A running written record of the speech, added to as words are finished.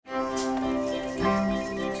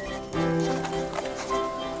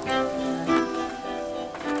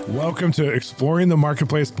Welcome to Exploring the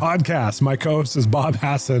Marketplace podcast. My co-host is Bob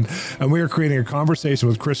Hasson, and we are creating a conversation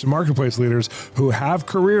with Christian marketplace leaders who have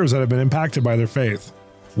careers that have been impacted by their faith.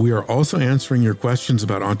 We are also answering your questions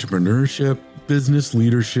about entrepreneurship, business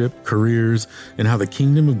leadership, careers, and how the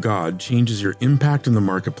kingdom of God changes your impact in the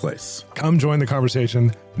marketplace. Come join the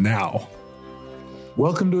conversation now.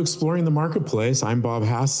 Welcome to Exploring the Marketplace. I'm Bob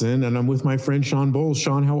Hasson, and I'm with my friend Shawn Bolz.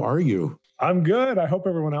 Shawn, how are you? I'm good. I hope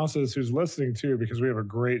everyone else is who's listening too, because we have a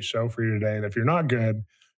great show for you today. And if you're not good,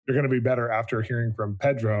 you're going to be better after hearing from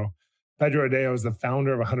Pedro. Pedro Adao is the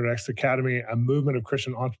founder of 100X Academy, a movement of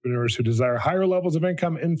Christian entrepreneurs who desire higher levels of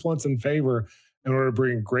income, influence, and favor in order to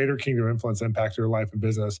bring greater kingdom influence and impact to your life and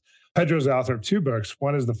business. Pedro is the author of two books.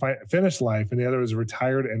 One is The Finished Life, and the other is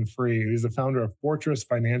Retired and Free. He's the founder of Fortress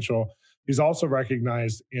Financial. He's also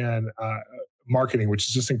recognized in marketing, which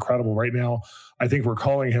is just incredible. Right now, I think we're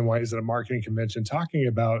calling him while he's at a marketing convention, talking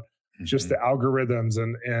about just the algorithms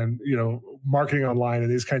and marketing online and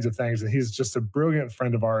these kinds of things. And he's just a brilliant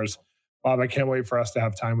friend of ours. Bob, I can't wait for us to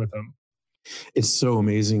have time with him. It's so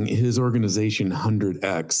amazing. His organization,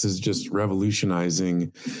 100X, is just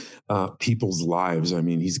revolutionizing people's lives. I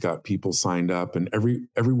mean, he's got people signed up, and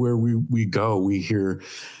everywhere we go, we hear,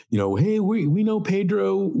 hey, we know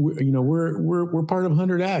Pedro. We're part of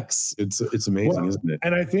 100X. It's amazing, isn't it?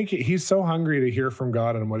 And I think he's so hungry to hear from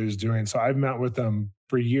God and what he's doing. So I've met with him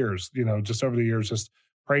for years. Just over the years, just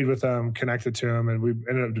prayed with him, connected to him, and we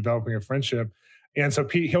ended up developing a friendship. And so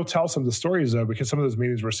he'll tell some of the stories, though, because some of those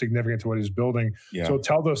meetings were significant to what he's building. Yeah. So he'll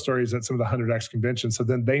tell those stories at some of the 100X conventions. So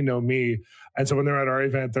then they know me. And so when they're at our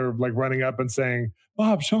event, they're like running up and saying,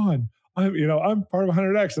 Bob, Shawn, I'm part of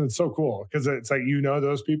 100X. And it's so cool because it's like,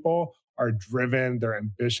 those people are driven, they're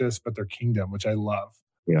ambitious, but they're kingdom, which I love.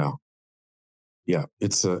 Yeah. Yeah,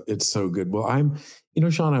 it's so good. Well,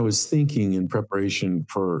 Shawn, I was thinking in preparation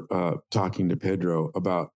for talking to Pedro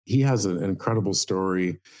about, he has an incredible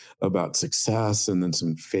story about success and then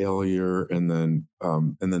some failure and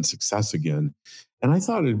then success again. And I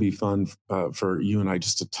thought it'd be fun for you and I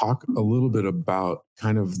just to talk a little bit about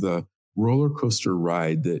kind of the roller coaster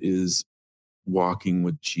ride that is walking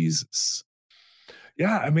with Jesus.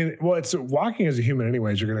 Yeah, I mean, well, it's walking as a human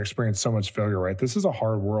anyways, you're going to experience so much failure, right? This is a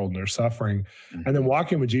hard world and there's suffering. Mm-hmm. And then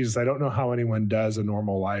walking with Jesus, I don't know how anyone does a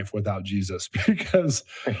normal life without Jesus because,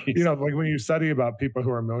 like when you study about people who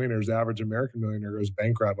are millionaires, the average American millionaire goes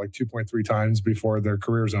bankrupt like 2.3 times before their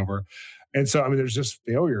career's over. And so, I mean, there's just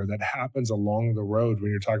failure that happens along the road when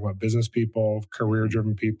you're talking about business people,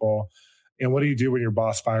 career-driven people. And what do you do when your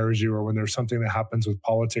boss fires you or when there's something that happens with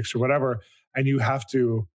politics or whatever, and you have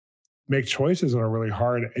to make choices that are really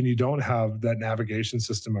hard, and you don't have that navigation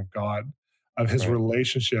system of God, of his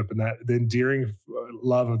relationship and that the endearing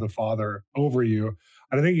love of the Father over you.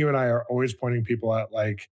 And I think you and I are always pointing people out,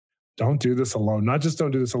 like, don't do this alone. Not just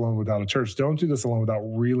don't do this alone without a church. Don't do this alone without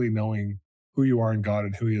really knowing who you are in God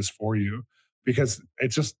and who he is for you, because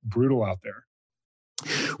it's just brutal out there.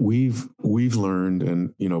 We've learned,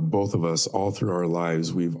 and both of us all through our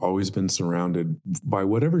lives, we've always been surrounded by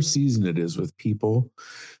whatever season it is with people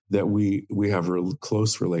that we have a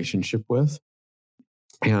close relationship with.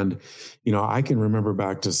 And I can remember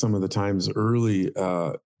back to some of the times early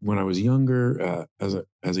when I was younger,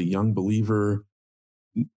 as a young believer,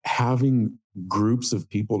 having groups of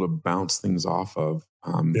people to bounce things off of.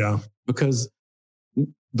 Because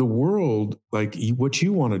the world, like what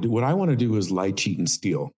you want to do, what I want to do is lie, cheat, and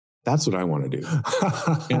steal. That's what I want to do.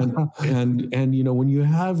 and when you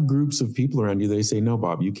have groups of people around you, they say, no,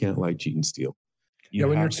 Bob, you can't lie, cheat, and steal.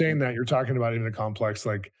 When you're saying that, you're talking about even a complex,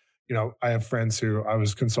 like, I have friends who I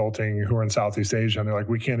was consulting who are in Southeast Asia, and they're like,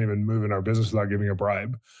 we can't even move in our business without giving a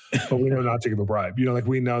bribe, but we know not to give a bribe.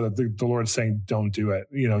 We know that the Lord's saying, don't do it,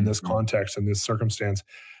 in this context, in this circumstance.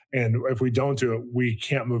 And if we don't do it, we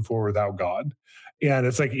can't move forward without God. And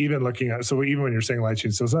it's like even looking at, so even when you're saying lie,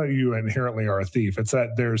 cheat, so it's not you inherently are a thief. It's that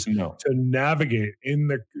there's to navigate in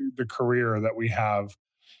the career that we have.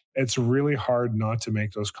 It's really hard not to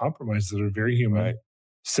make those compromises that are very human. Right.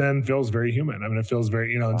 Sin feels very human. I mean, it feels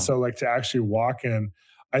very, and so like to actually walk in,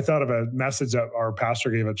 I thought of a message that our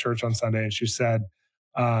pastor gave at church on Sunday, and she said,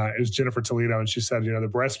 it was Jennifer Toledo, and she said, the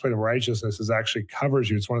breastplate of righteousness actually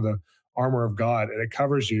covers you. It's one of the armor of God, and it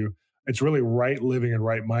covers you. It's really right living and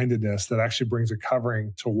right mindedness that actually brings a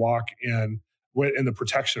covering to walk in the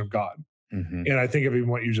protection of God. Mm-hmm. And I think of even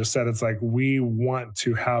what you just said, it's like we want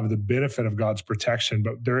to have the benefit of God's protection,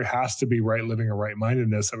 but there has to be right living and right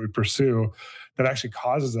mindedness that we pursue that actually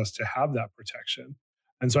causes us to have that protection.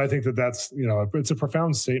 And so I think that's, it's a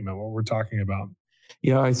profound statement, what we're talking about.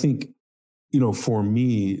 Yeah, I think, for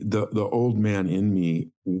me, the old man in me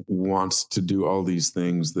wants to do all these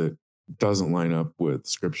things that doesn't line up with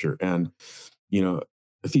scripture. And, you know,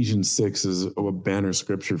 Ephesians 6 is a banner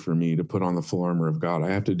scripture for me to put on the full armor of God. I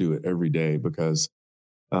have to do it every day because,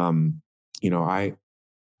 you know,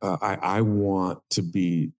 I want to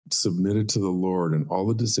be submitted to the Lord in all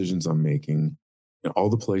the decisions I'm making, and all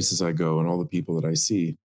the places I go, and all the people that I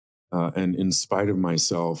see, and in spite of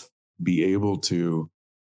myself, be able to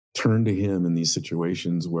turn to Him in these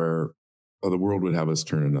situations where the world would have us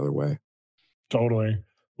turn another way. Totally.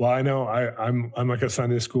 Well, I know I'm like a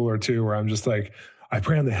Sunday schooler too, where I'm just like, I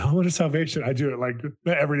pray on the helmet of salvation. I do it like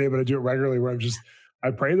not every day, but I do it regularly where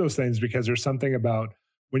I pray those things because there's something about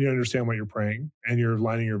when you understand what you're praying and you're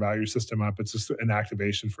lining your value system up. It's just an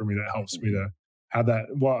activation for me that helps me to have that.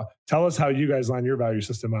 Well, tell us how you guys line your value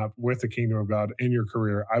system up with the kingdom of God in your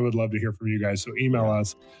career. I would love to hear from you guys. So email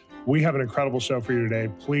us. We have an incredible show for you today.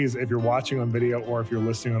 Please, if you're watching on video or if you're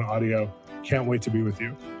listening on audio, can't wait to be with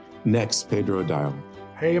you. Next, Pedro Adao.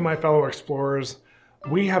 Hey, my fellow explorers.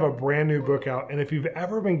 We have a brand new book out, and if you've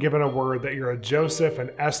ever been given a word that you're a Joseph, an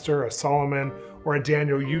Esther, a Solomon, or a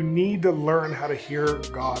Daniel, you need to learn how to hear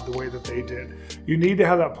God the way that they did. You need to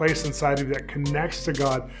have that place inside of you that connects to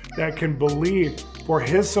God, that can believe for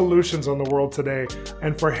His solutions on the world today,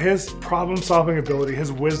 and for His problem-solving ability,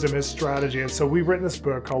 His wisdom, His strategy. And so we've written this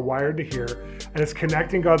book called Wired to Hear, and it's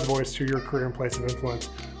connecting God's voice to your career and place of influence.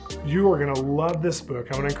 You are going to love this book.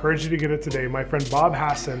 I'm going to encourage you to get it today. My friend Bob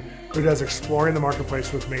Hasson, who does Exploring the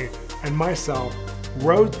Marketplace with me, and myself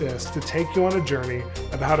wrote this to take you on a journey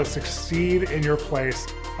of how to succeed in your place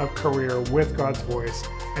of career with God's voice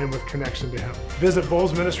and with connection to Him. Visit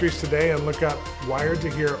Bolz Ministries today and look up Wired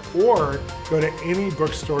to Hear, or go to any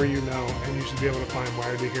bookstore you know and you should be able to find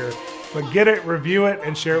Wired to Hear. But get it, review it,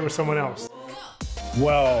 and share it with someone else.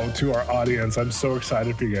 Well, to our audience, I'm so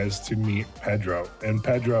excited for you guys to meet Pedro. And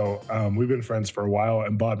Pedro, we've been friends for a while.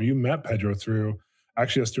 And Bob, you met Pedro through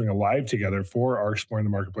actually us doing a live together for our Exploring the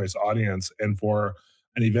Marketplace audience and for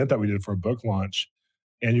an event that we did for a book launch.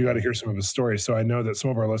 And you got to hear some of his story. So I know that some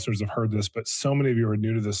of our listeners have heard this, but so many of you are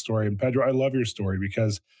new to this story. And Pedro, I love your story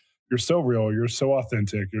because you're so real, you're so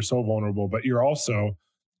authentic, you're so vulnerable, but you're also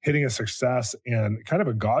hitting a success and kind of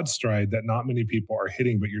a God stride that not many people are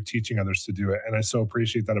hitting, but you're teaching others to do it. And I so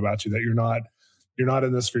appreciate that about you, that you're not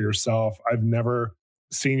in this for yourself. I've never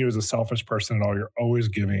seen you as a selfish person at all. You're always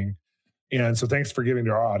giving. And so thanks for giving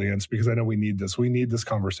to our audience, because I know we need this. We need this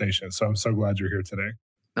conversation. So I'm so glad you're here today.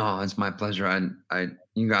 Oh, it's my pleasure.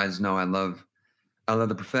 You guys know I love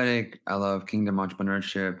the prophetic. I love kingdom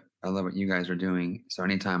entrepreneurship. I love what you guys are doing. So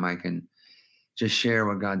anytime I can just share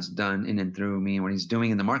what God's done in and through me and what He's doing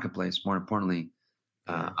in the marketplace, more importantly,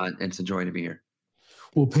 it's a joy to be here.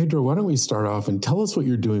 Well, Pedro, why don't we start off and tell us what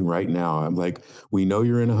you're doing right now? I'm like, we know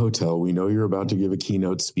you're in a hotel. We know you're about to give a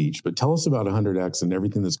keynote speech, but tell us about 100X and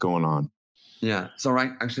everything that's going on. Yeah. So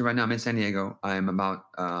right now I'm in San Diego. I'm about,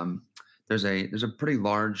 there's a pretty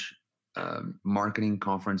large marketing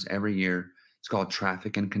conference every year. It's called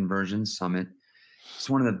Traffic and Conversion Summit. It's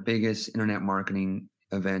one of the biggest internet marketing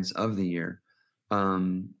events of the year.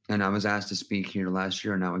 And I was asked to speak here last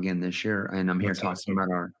year, now again this year, and I'm here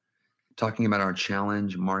talking about our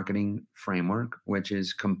challenge marketing framework, which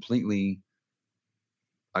is completely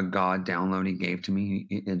a God download He gave to me.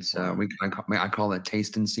 It's I call it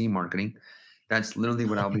taste and see marketing. That's literally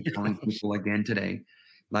what I'll be telling people again today.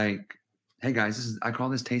 Like, hey guys, I call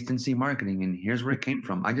this taste and see marketing, and here's where it came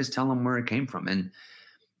from. I just tell them where it came from. And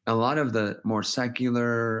a lot of the more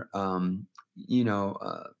secular,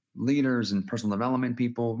 leaders and personal development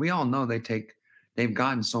people, we all know they've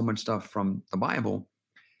gotten so much stuff from the Bible.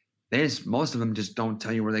 Most of them just don't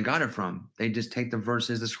tell you where they got it from. They just take the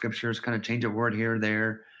verses, the scriptures, kind of change a word here or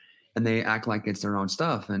there, and they act like it's their own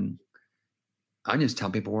stuff. And I just tell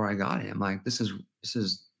people where I got it. I'm like, this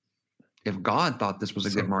is if God thought this was a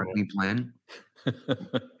good marketing plan,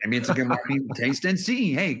 maybe it's a good marketing taste and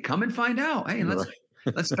see. Hey, come and find out. Hey,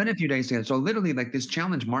 let's spend a few days together. So literally, like, this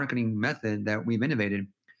challenge marketing method that we've innovated,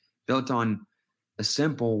 built on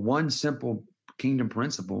one simple kingdom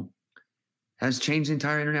principle, has changed the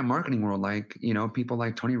entire internet marketing world. Like, people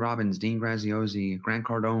like Tony Robbins, Dean Graziosi, Grant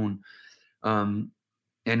Cardone,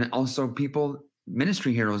 and also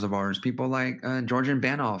ministry heroes of ours, people like Georgian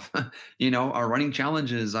Banoff, are running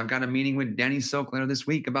challenges. I've got a meeting with Danny Silk later this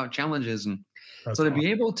week about challenges. And so to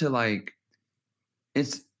be able to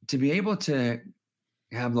be able to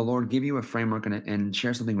have the Lord give you a framework and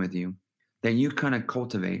share something with you that you kind of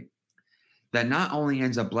cultivate, that not only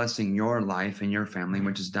ends up blessing your life and your family,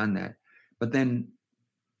 which has done that, but then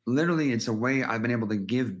literally it's a way I've been able to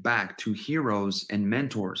give back to heroes and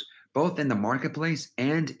mentors, both in the marketplace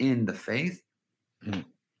and in the faith. Mm.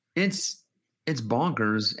 It's it's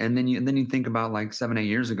bonkers. And then you think about like 7-8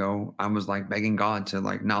 years ago, I was like begging God to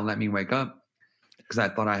like not let me wake up because I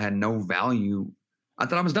thought I had no value. I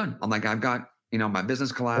thought I was done. I'm like, I've got, my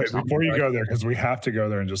business collapsed. Wait, before you go there, because we have to go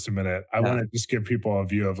there in just a minute, I want to just give people a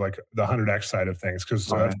view of like the 100X side of things, because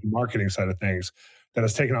that's the marketing side of things that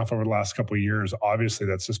has taken off over the last couple of years. Obviously,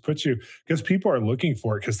 that's just put you, because people are looking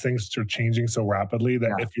for it, because things are changing so rapidly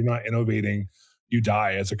that if you're not innovating, you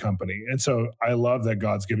die as a company. And so I love that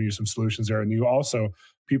God's giving you some solutions there. And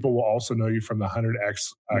people will also know you from the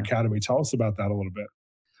 100X Academy. Tell us about that a little bit.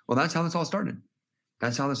 Well, that's how this all started.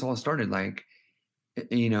 Like,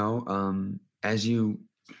 as you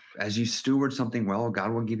steward something well,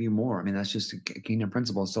 God will give you more. I mean, that's just a kingdom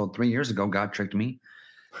principle. So 3 years ago, God tricked me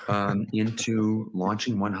into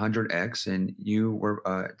launching 100X, and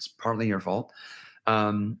it's partly your fault.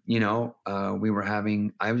 We were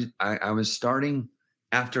having, I was starting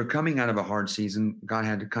after coming out of a hard season. God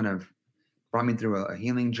had to kind of brought me through a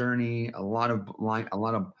healing journey. A lot of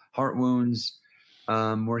heart wounds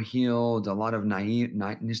were healed. A lot of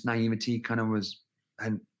naivety kind of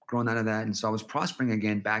had grown out of that. And so I was prospering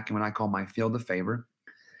again back in what I call my field of favor.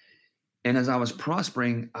 And as I was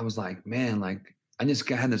prospering, I was like, man, like I just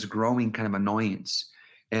had this growing kind of annoyance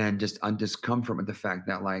and just a discomfort with the fact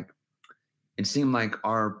that like, it seemed like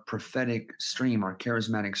our prophetic stream, our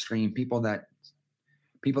charismatic stream, people that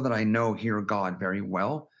I know hear God very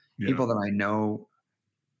well, people that I know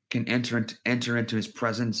can enter into his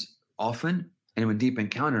presence often and with deep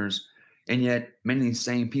encounters. And yet many of these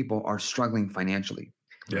same people are struggling financially.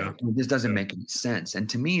 Yeah. This doesn't make any sense. And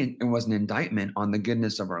to me, it was an indictment on the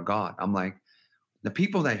goodness of our God. I'm like, the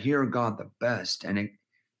people that hear God the best, and it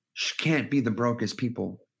can't be the brokest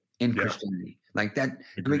people in Christianity. Like that,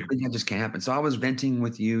 that just can't happen. So I was venting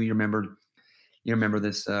with you. You remember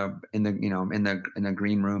this in the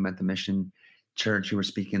green room at the mission church. You were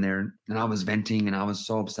speaking there, and I was venting, and I was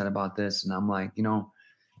so upset about this. And I'm like, and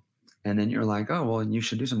then you're like, oh, well, you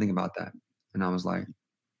should do something about that. And I was like,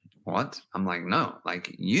 what? I'm like, no,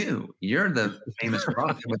 like you're the famous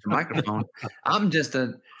prophet with the microphone. I'm just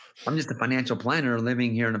a financial planner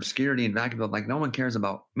living here in obscurity and vacuum. Like no one cares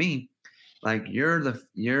about me. Like you're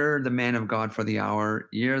the man of God for the hour.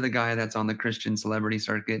 You're the guy that's on the Christian celebrity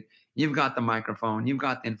circuit. You've got the microphone. You've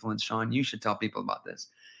got the influence, Shawn. You should tell people about this.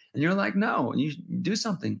 And you're like, no, you do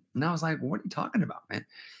something. And I was like, what are you talking about, man?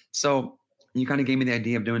 So you kind of gave me the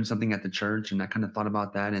idea of doing something at the church, and I kind of thought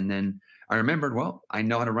about that. And then I remembered, well, I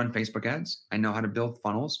know how to run Facebook ads. I know how to build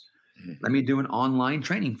funnels. Let me do an online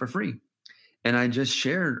training for free. And I just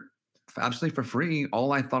shared absolutely for free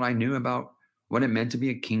all I thought I knew about what it meant to be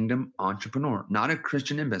a kingdom entrepreneur, not a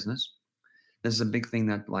Christian in business. This is a big thing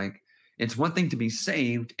that like, it's one thing to be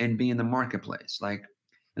saved and be in the marketplace. Like,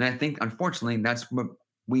 and I think unfortunately that's what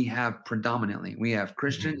we have predominantly. We have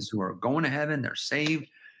Christians who are going to heaven. They're saved.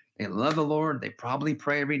 They love the Lord. They probably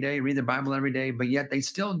pray every day, read the Bible every day, but yet they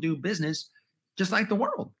still do business just like the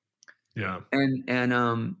world. Yeah. And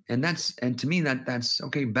to me that's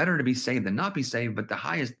okay. Better to be saved than not be saved. But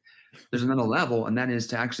there's another level, and that is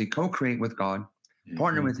to actually co-create with God,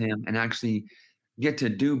 partner with him, and actually get to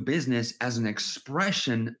do business as an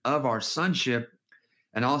expression of our sonship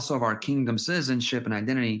and also of our kingdom citizenship and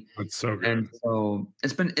identity. That's so good. And so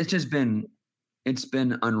it's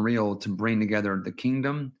been unreal to bring together the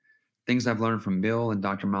kingdom, things I've learned from Bill and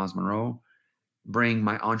Dr. Miles Monroe, bring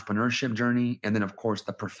my entrepreneurship journey, and then of course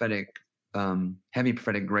the prophetic, heavy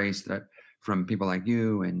prophetic grace that from people like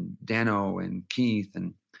you and Dano and Keith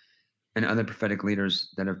and other prophetic leaders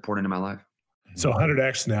that have poured into my life. So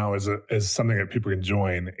 100X now is something that people can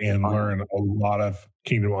join and learn a lot of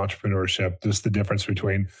kingdom entrepreneurship. Just the difference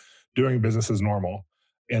between doing business as normal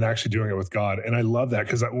and actually doing it with God. And I love that,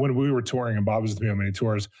 because when we were touring, and Bob was with me on many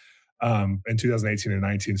tours in 2018 and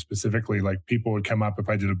 19 specifically, like people would come up if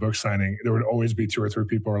I did a book signing. There would always be 2 or 3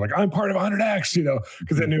 people who were like, I'm part of 100X,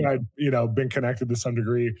 because they knew I'd, been connected to some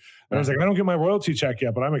degree. And I was like, I don't get my royalty check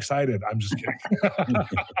yet, but I'm excited. I'm just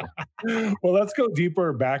kidding. Well, let's go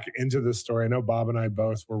deeper back into this story. I know Bob and I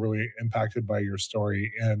both were really impacted by your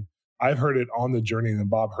story, and I've heard it on the journey, and then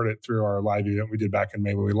Bob heard it through our live event we did back in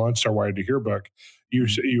May when we launched our Wired to Hear book.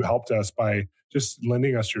 You helped us by just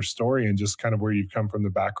lending us your story and just kind of where you've come from, the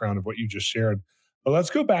background of what you just shared. But let's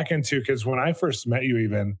go back into, because when I first met you,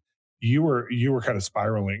 even you were kind of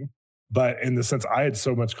spiraling, but in the sense I had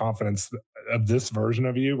so much confidence of this version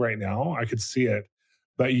of you right now. I could see it,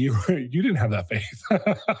 but you didn't have that faith.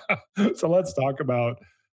 So let's talk about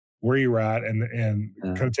where you were at and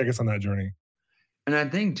kind of take us on that journey. And I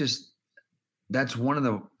think just that's one of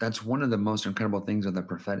the most incredible things of the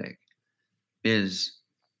prophetic is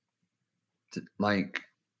like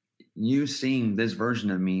you seeing this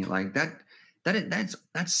version of me like that.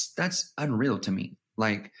 that's unreal to me.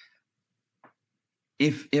 Like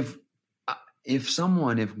if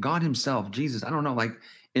someone, if God himself, Jesus, I don't know, like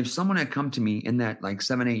if someone had come to me in that like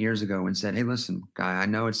 7-8 years ago and said, hey, listen, guy, I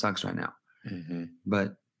know it sucks right now,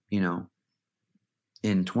 but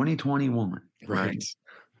in 2021, right?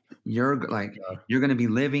 You're like, you're going to be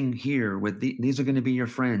living here with these are going to be your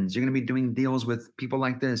friends. You're going to be doing deals with people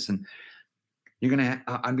like this. And you're going to,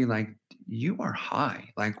 I'd be like, you are high.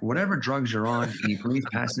 Like whatever drugs you're on, can you please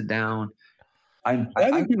pass it down? I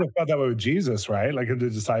think people felt that way with Jesus, right? Like the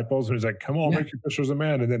disciples, who's like, come on, make your fishers of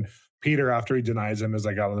men. And then Peter, after he denies him, is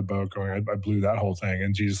like out on the boat going, I blew that whole thing.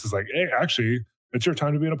 And Jesus is like, hey, actually, it's your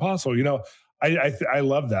time to be an apostle. I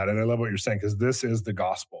love that. And I love what you're saying, because this is the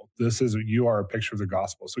gospel. You are a picture of the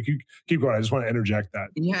gospel. So keep going. I just want to interject that.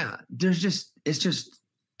 Yeah. There's just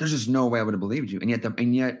no way I would have believed you. And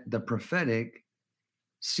yet the prophetic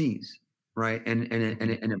sees, right. And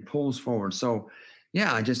it pulls forward. So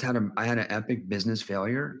yeah, I had an epic business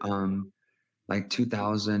failure, like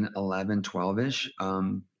 2011, 12-ish.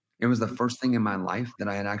 It was the first thing in my life that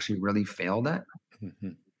I had actually really failed at,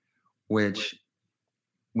 which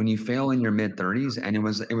when you fail in your mid 30s, and it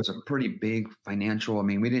was a pretty big financial, I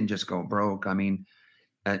mean, we didn't just go broke. I mean,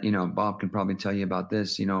 Bob can probably tell you about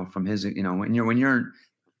this, from his, when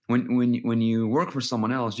you work for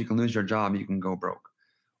someone else, you can lose your job, you can go broke.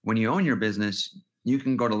 When you own your business, you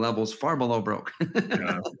can go to levels far below broke.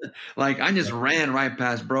 Like I just ran right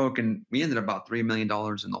past broke, and we ended up about $3 million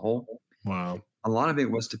in the hole. Wow. A lot of it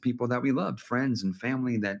was to people that we loved, friends and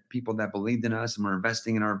family, that people that believed in us and were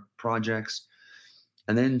investing in our projects.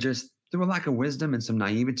 And then just through a lack of wisdom and some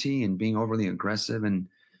naivety and being overly aggressive, and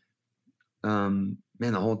man,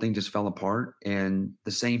 the whole thing just fell apart. And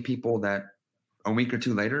the same people that a week or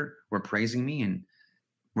two later were praising me and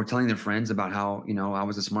were telling their friends about how, I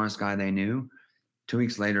was the smartest guy they knew. 2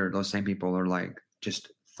 weeks later, those same people are like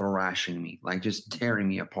just thrashing me, like just tearing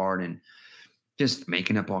me apart and just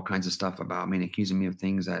making up all kinds of stuff about me and accusing me of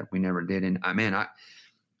things that we never did. And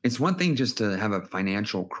it's one thing just to have a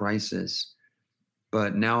financial crisis,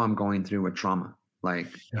 but now I'm going through a trauma. Like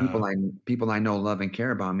people I know, love and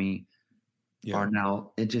care about me are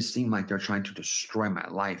now, it just seemed like they're trying to destroy my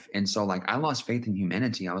life. And so like I lost faith in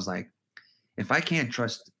humanity. I was like, if I can't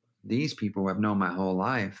trust these people who have known my whole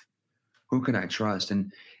life, who could I trust?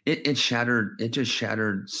 And it just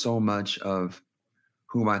shattered so much of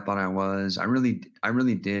who I thought I was. I really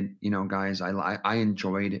did, guys, I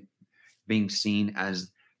enjoyed being seen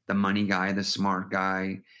as the money guy, the smart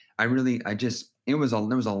guy. There was a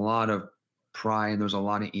lot of pride. There was a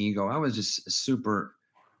lot of ego. I was just a super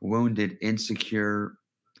wounded, insecure,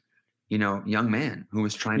 young man who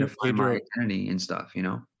was trying to find my identity and stuff,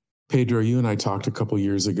 Pedro, you and I talked a couple of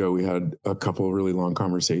years ago. We had a couple of really long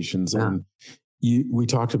conversations, and we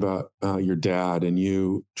talked about your dad and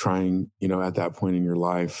you trying, at that point in your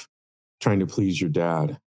life, trying to please your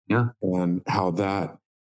dad, and how that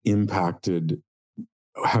impacted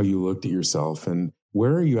how you looked at yourself. And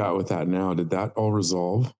where are you at with that now? Did that all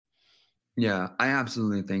resolve? Yeah, I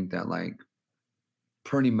absolutely think that, like,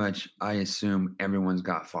 pretty much, I assume everyone's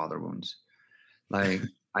got father wounds. Like,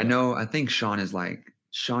 I think Shawn is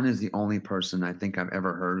the only person I think I've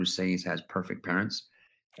ever heard who says he has perfect parents.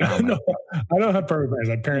 No, I don't have perfect parents.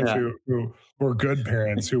 I have parents who were good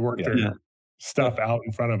parents who worked their stuff out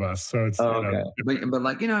in front of us. So it's, but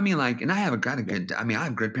like, I mean, like, and I have I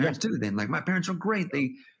have good parents too. Then like my parents were great.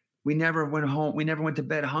 We never went home. We never went to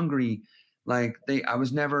bed hungry. Like I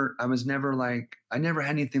never had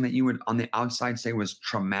anything that you would on the outside say was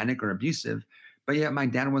traumatic or abusive. But yet my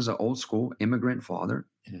dad was an old school immigrant father.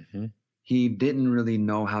 Mm-hmm. He didn't really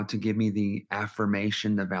know how to give me the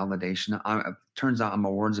affirmation, the validation. Turns out I'm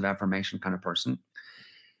a words of affirmation kind of person.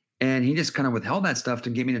 And he just kind of withheld that stuff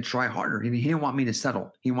to get me to try harder. He didn't want me to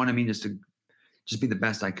settle. He wanted me just to be the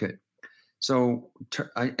best I could. So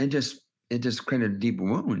it just created a deep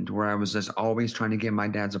wound where I was just always trying to get my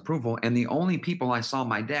dad's approval. And the only people I saw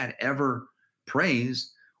my dad ever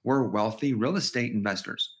praise were wealthy real estate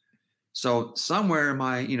investors. So somewhere in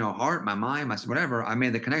my, heart, my mind, whatever, I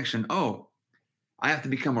made the connection. Oh, I have to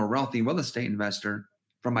become a wealthy real estate investor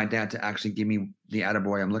for my dad to actually give me the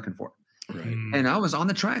attaboy I'm looking for. Right. And I was on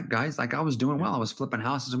the track, guys. Like I was doing well. I was flipping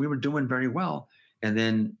houses and we were doing very well. And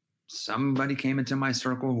then somebody came into my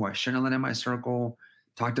circle who I shouldn't have let in my circle,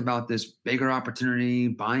 talked about this bigger opportunity,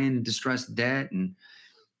 buying distressed debt. And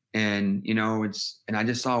I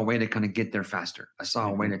just saw a way to kind of get there faster. I saw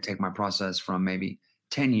a way to take my process from maybe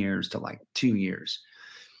 10 years to like 2 years.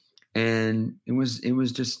 And I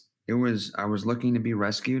was looking to be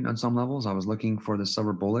rescued on some levels. I was looking for the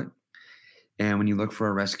silver bullet. And when you look for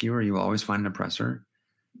a rescuer, you will always find an oppressor.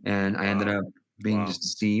 And I ended up being Wow. just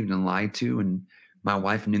deceived and lied to. And my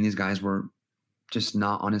wife knew these guys were just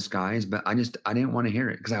not honest guys, but I didn't want to hear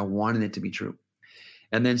it because I wanted it to be true.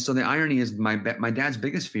 And then, so the irony is my dad's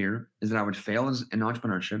biggest fear is that I would fail in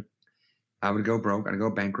entrepreneurship. I would go broke. I'd go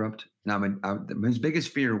bankrupt. And his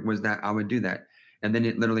biggest fear was that I would do that. And then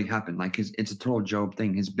it literally happened. Like it's a total Job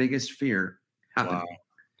thing. His biggest fear happened.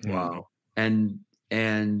 Wow. And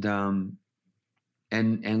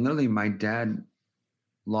literally my dad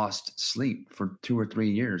lost sleep for 2 or 3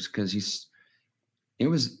 years because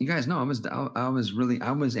you guys know, I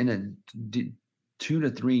was in a 2 to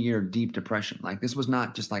 3 year deep depression. Like this was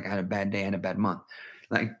not just like I had a bad day, I had a bad month.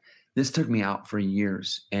 Like this took me out for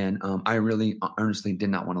years. And I really earnestly did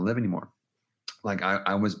not want to live anymore. Like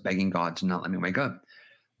I was begging God to not let me wake up.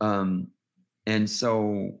 And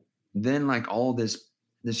so then like all this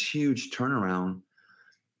huge turnaround,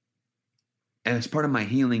 and it's part of my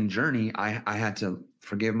healing journey. I had to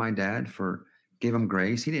forgive my dad, give him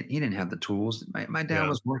grace. He didn't have the tools. My dad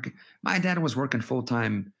was working. My dad was working full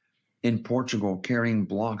time in Portugal, carrying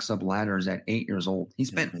blocks up ladders at 8 years old. He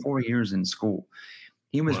spent 4 years in school.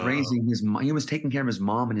 He was raising he was taking care of his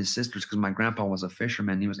mom and his sisters because my grandpa was a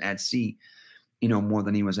fisherman. He was at sea, more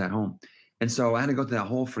than he was at home. And so I had to go through that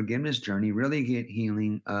whole forgiveness journey, really get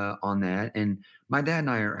healing on that. And my dad and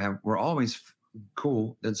I were always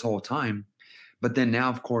cool this whole time. But then now,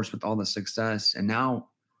 of course, with all the success, and now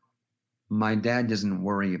my dad doesn't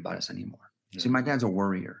worry about us anymore. See, my dad's a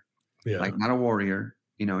worrier, like not a warrior.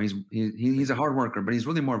 He's a hard worker, but he's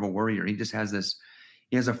really more of a worrier. He just has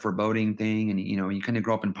he has a foreboding thing, and you kind of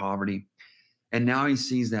grow up in poverty. And now he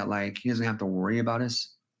sees that like he doesn't have to worry about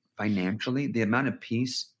us financially. The amount of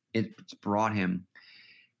peace it's brought him.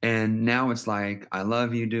 And now it's like, I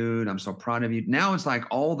love you, dude. I'm so proud of you. Now it's like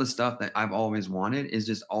all the stuff that I've always wanted is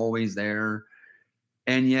just always there.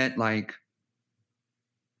 And yet, like,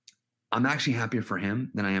 I'm actually happier for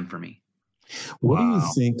him than I am for me. What do you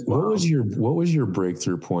think? What was your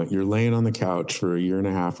breakthrough point? You're laying on the couch for 1.5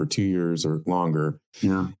 years or 2 years or longer.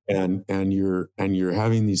 Yeah. And you're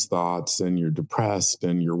having these thoughts and you're depressed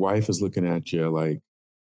and your wife is looking at you like,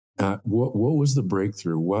 what was the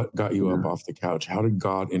breakthrough? What got you up off the couch? How did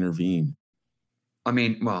God intervene? I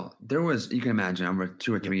mean, well, you can imagine over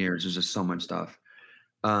 2 or 3 years, there's just so much stuff.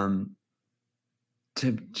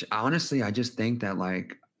 Honestly, I just think that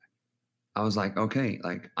like, I was like, okay,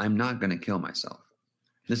 like I'm not going to kill myself.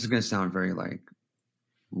 This is going to sound very like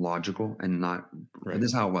logical and not,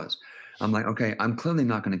 this is how it was. I'm like, okay, I'm clearly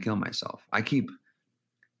not going to kill myself. I keep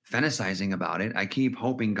fantasizing about it. I keep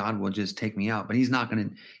hoping God will just take me out, but he's not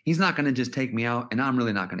going to just take me out. And I'm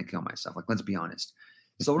really not going to kill myself. Like, let's be honest.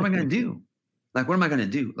 So what am I going to do? Like, what am I going to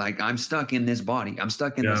do? Like, I'm stuck in this body. I'm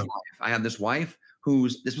stuck in this life. I have this wife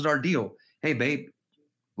this was our deal. Hey, babe,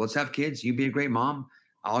 let's have kids. You be a great mom.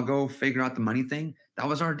 I'll go figure out the money thing. That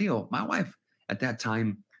was our deal. My wife at that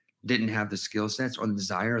time didn't have the skill sets or the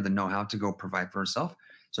desire or the know-how to go provide for herself.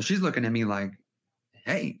 So she's looking at me like,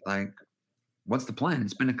 hey, like, what's the plan?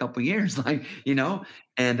 It's been a couple of years, like, and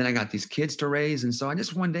then I got these kids to raise. And so I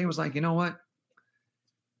just one day was like, you know what?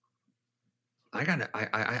 I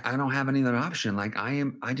don't have any other option. Like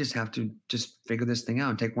I just have to just figure this thing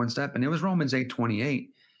out and take one step. And it was Romans 8:28,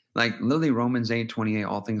 like literally Romans 8:28,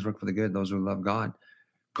 all things work for the good, those who love God,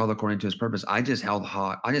 called according to his purpose. I just held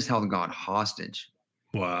God hostage.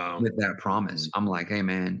 Wow. With that promise. I'm like, hey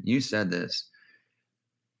man, you said this.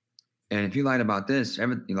 And if you lied about this,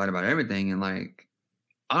 you lied about everything. And like,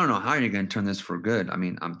 I don't know how you're going to turn this for good. I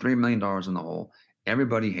mean, I'm $3 million in the hole.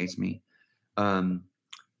 Everybody hates me.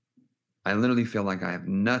 I literally feel like I have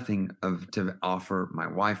nothing to offer my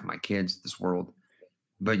wife, my kids, this world.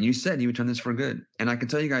 But you said you would turn this for good. And I can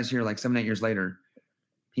tell you guys here, like 7, 8 years later,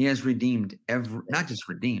 he has redeemed not just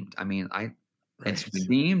redeemed. I mean, it's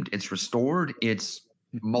redeemed, it's restored, it's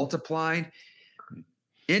multiplied.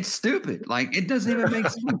 It's stupid. Like, it doesn't even make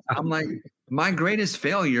sense. I'm like, my greatest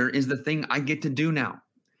failure is the thing I get to do now.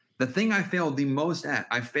 The thing I failed the most at.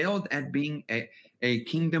 I failed at being a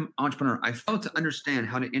kingdom entrepreneur. I failed to understand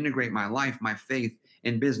how to integrate my life, my faith,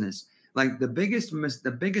 in business. Like the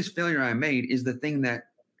biggest failure I made is the thing that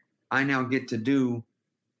I now get to do,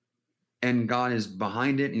 and God is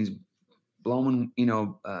behind it. He's blowing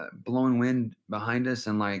wind behind us,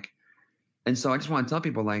 and so I just want to tell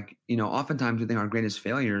people, like, oftentimes we think our greatest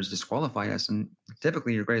failures disqualify us, and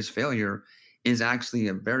typically your greatest failure is actually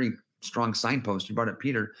a very strong signpost. You brought up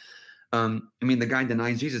Peter. I mean, the guy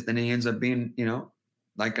denies Jesus, then he ends up being,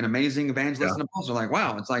 like an amazing evangelist and apostle. Like,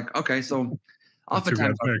 wow, it's like, okay, so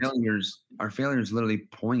oftentimes our failures literally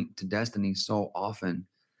point to destiny so often.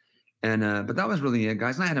 And but that was really it,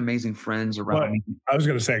 guys. And I had amazing friends Well, around me. I was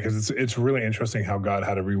going to say, because it's really interesting how God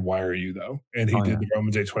had to rewire you, though. And he Oh yeah, did the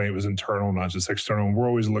Romans 8:28 was internal, not just external. And we're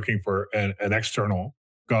always looking for an external.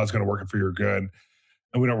 God's going to work it for your good.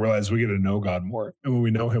 And we don't realize we get to know God more. And when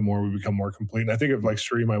we know him more, we become more complete. And I think of like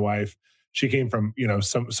Sheree, my wife, she came from,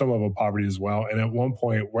 some level of poverty as well. And at one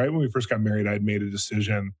point, right when we first got married, I'd made a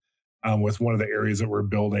decision with one of the areas that we're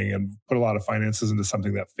building and put a lot of finances into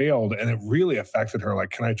something that failed. And it really affected her. Like,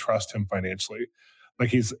 can I trust him financially? Like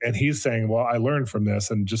he's saying, well, I learned from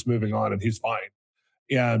this and just moving on and he's fine.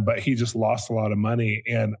 But he just lost a lot of money.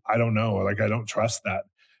 And I don't know, like, I don't trust that.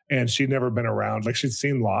 And she'd never been around, like, she'd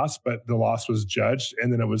seen loss, but the loss was judged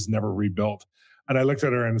and then it was never rebuilt. And I looked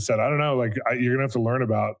at her and said, I don't know, like, you're gonna have to learn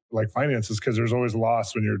about like finances because there's always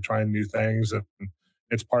loss when you're trying new things. And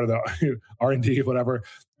it's part of the R&D, whatever.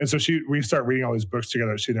 And so we start reading all these books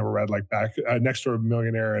together that she never read, like back Next Door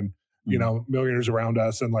Millionaire and, Millionaires Around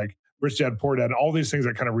Us and like Rich Dad, Poor Dad, and all these things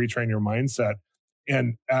that kind of retrain your mindset.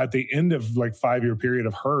 And at the end of like 5-year period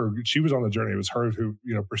of her, she was on the journey. It was her who,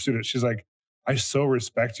 pursued it. She's like, I so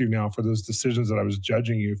respect you now for those decisions that I was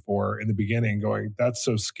judging you for in the beginning, going, that's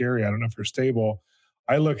so scary. I don't know if you're stable.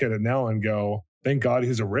 I look at it now and go, thank God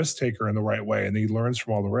he's a risk taker in the right way. And he learns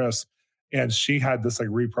from all the risks. And she had this like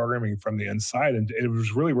reprogramming from the inside. And it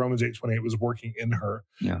was really Romans 8:28 was working in her.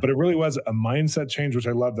 yeah, But it really was a mindset change, which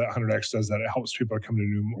I love that 100X does, that it helps people to come to a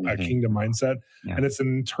new kingdom mindset. yeah, And it's an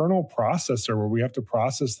internal processor where we have to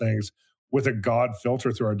process things with a God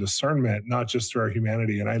filter through our discernment, not just through our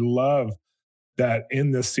humanity. And I love that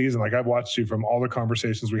in this season, like, I've watched you from all the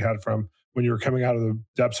conversations we had from when you were coming out of the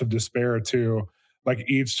depths of despair to like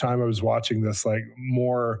each time I was watching this, like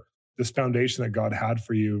more this foundation that God had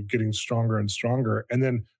for you getting stronger and stronger. And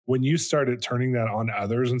then when you started turning that on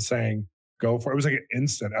others and saying, go for it, it was like an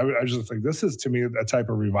instant. I was just like, this is to me a type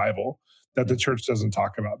of revival that the church doesn't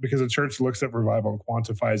talk about, because the church looks at revival and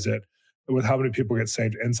quantifies it with how many people get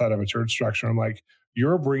saved inside of a church structure. I'm like,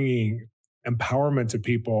 you're bringing empowerment to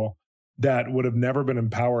people that would have never been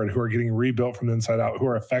empowered, who are getting rebuilt from the inside out, who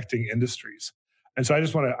are affecting industries. And so I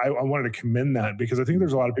just I wanted to commend that, because I think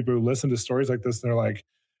there's a lot of people who listen to stories like this and they're like,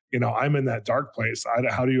 I'm in that dark place.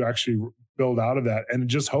 How do you actually build out of that? And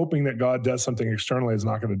just hoping that God does something externally is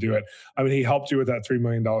not going to do it. I mean, he helped you with that $3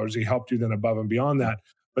 million. He helped you then above and beyond that,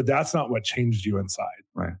 but that's not what changed you inside.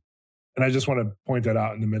 right. And I just want to point that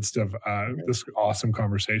out in the midst of this awesome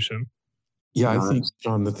conversation. Yeah, I think,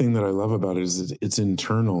 Shawn, the thing that I love about it is it's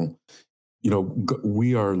internal.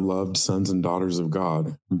 We are loved sons and daughters of God.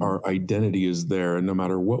 Mm-hmm. Our identity is there. And no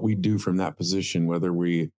matter what we do from that position, whether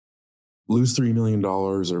we lose $3 million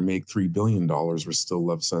or make $3 billion, we're still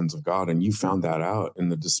loved sons of God. And you found that out in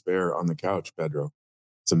the despair on the couch, Pedro.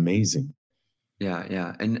 It's amazing. Yeah,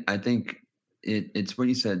 yeah. And I think it's what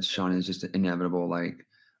you said, Shawn, is just inevitable. Like,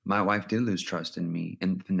 my wife did lose trust in me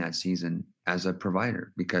in that season as a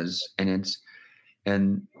provider,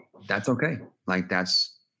 and that's okay. Like,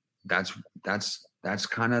 that's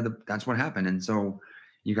kind of that's what happened. And so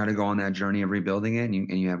you got to go on that journey of rebuilding it,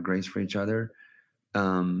 and you have grace for each other.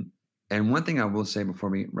 And one thing I will say before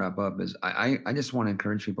we wrap up is I just want to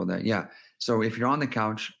encourage people that, yeah. So if you're on the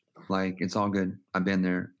couch, like, it's all good. I've been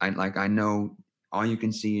there. I know all you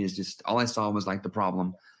can see is just, all I saw was like the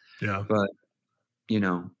problem. Yeah. But,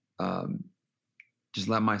 just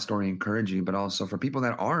let my story encourage you. But also for people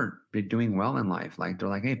that aren't doing well in life, like, they're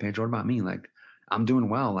like, hey, Pedro, what about me? Like, I'm doing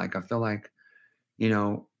well. Like, I feel like,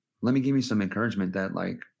 let me give you some encouragement that,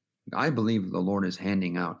 like, I believe the Lord is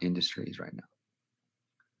handing out industries right now.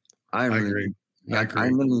 I agree. I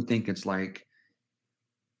literally think it's like,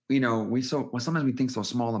 sometimes we think so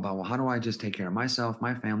small about, well, how do I just take care of myself,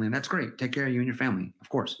 my family? And that's great. Take care of you and your family, of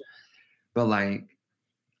course. But like,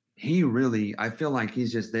 I feel like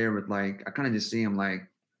he's just there with, like, I kind of just see him like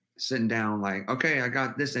sitting down, like, okay, I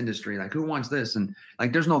got this industry. Like, who wants this? And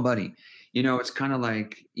like, there's nobody, it's kind of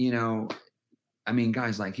like, I mean,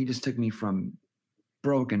 guys, like, he just took me from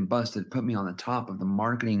broke and busted, put me on the top of the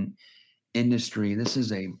marketing industry. This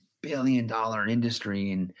is a $1 billion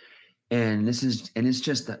industry. And it's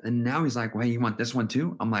just that. And now he's like, well, hey, you want this one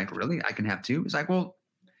too? I'm like, really? I can have two? He's like, well,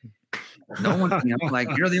 no one, like,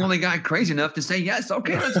 you're the only guy crazy enough to say yes.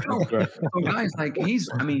 Okay, let's go. So guys, like,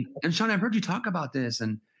 and Shawn, I've heard you talk about this,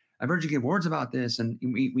 and I've heard you give words about this, and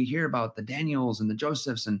we hear about the Daniels and the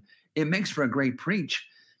Josephs, and it makes for a great preach.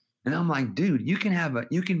 And I'm like, dude, you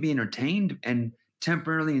can be entertained and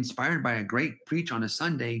temporarily inspired by a great preach on a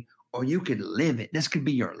Sunday, or you could live it. This could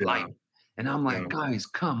be your life. And I'm like, guys,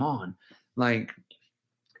 come on. Like,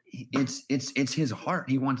 it's his heart.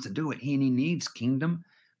 He wants to do it. He needs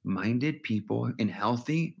kingdom-minded people in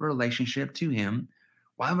healthy relationship to him.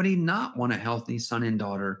 Why would he not want a healthy son and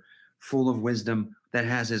daughter full of wisdom, that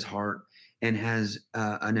has his heart and has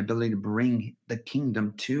an ability to bring the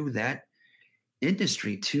kingdom to that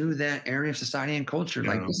industry, to that area of society and culture.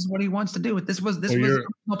 Like, this is what he wants to do. This was the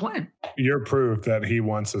plan. You're proof that he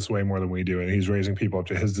wants this way more than we do, and he's raising people up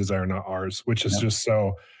to his desire, not ours, which is just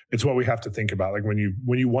so. It's what we have to think about. Like when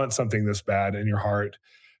you want something this bad in your heart,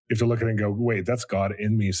 you have to look at it and go, wait, that's God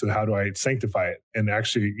in me. So how do I sanctify it and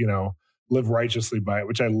actually, live righteously by it,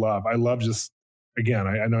 which I love. I love just, again,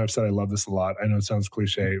 I know I've said I love this a lot. I know it sounds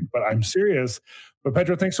cliche, but I'm serious. But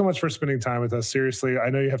Pedro, thanks so much for spending time with us. Seriously, I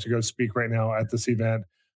know you have to go speak right now at this event,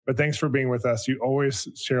 but thanks for being with us. You always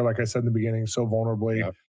share, like I said in the beginning, so vulnerably.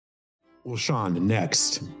 Yep. Well, Shawn,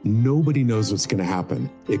 next, nobody knows what's going to happen.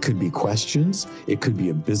 It could be questions. It could be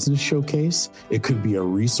a business showcase. It could be a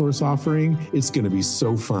resource offering. It's going to be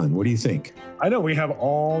so fun. What do you think? I know we have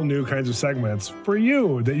all new kinds of segments for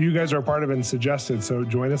you that you guys are a part of and suggested. So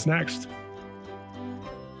join us next.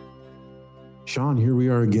 Shawn, here we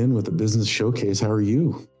are again with a business showcase. How are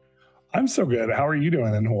you? I'm so good. How are you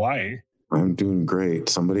doing in Hawaii? I'm doing great.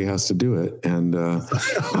 Somebody has to do it. And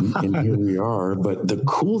here we are. But the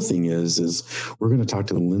cool thing is we're going to talk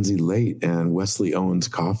to Lindsay Late and Wesley Owens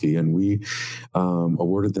Coffee. And we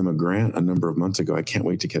awarded them a grant a number of months ago. I can't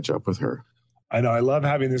wait to catch up with her. I know. I love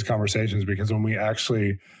having these conversations because when we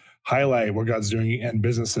actually highlight what God's doing in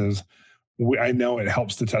businesses, I know it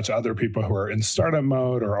helps to touch other people who are in startup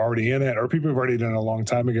mode or already in it, or people who've already done it a long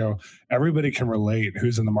time ago. Everybody can relate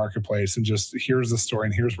who's in the marketplace and just here's the story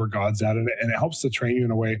and here's where God's at it. And it helps to train you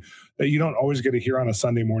in a way that you don't always get to hear on a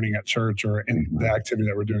Sunday morning at church or in the activity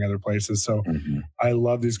that we're doing other places. So I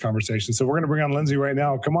love these conversations. So we're going to bring on Lindsay right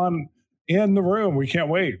now. Come on in the room. We can't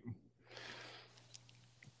wait.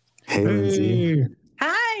 Hey, Lindsay.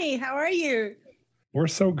 Hi, how are you? We're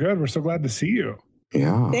so good. We're so glad to see you.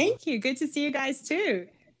 Yeah. Thank you. Good to see you guys too.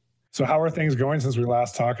 So how are things going since we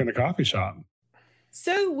last talked in a coffee shop?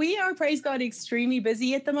 So we are, praise God, extremely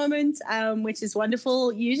busy at the moment, which is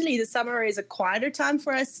wonderful. Usually the summer is a quieter time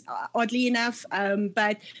for us, oddly enough,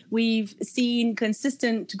 but we've seen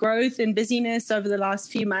consistent growth and busyness over the last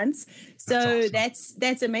few months. So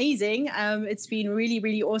that's amazing. It's been really,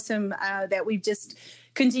 really awesome that we've just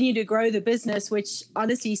continue to grow the business, which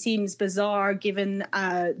honestly seems bizarre given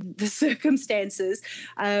the circumstances.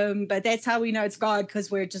 But that's how we know it's God,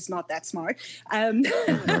 because we're just not that smart.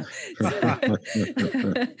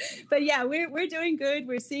 But yeah, we're doing good.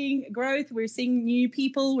 We're seeing growth. We're seeing new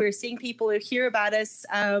people. We're seeing people who hear about us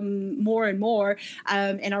more and more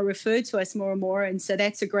and are referred to us more and more. And so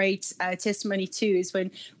that's a great testimony too, is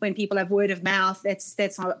when people have word of mouth, that's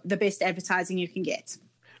the best advertising you can get.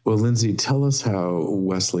 Well, Lindsay, tell us how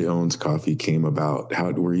Wesley Owens Coffee came about. How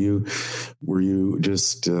were you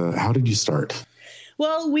just, how did you start?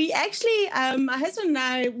 Well, we actually, my husband and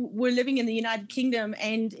I were living in the United Kingdom,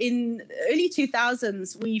 and in the early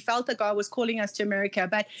 2000s, we felt that God was calling us to America,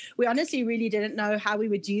 but we honestly really didn't know how we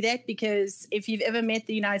would do that, because if you've ever met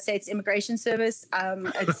the United States Immigration Service,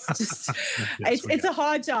 it's just, it's a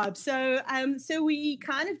hard job. So we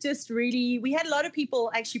kind of just really, we had a lot of people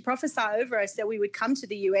actually prophesy over us that we would come to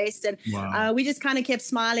the US, and we just kind of kept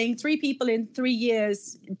smiling. 3 people in 3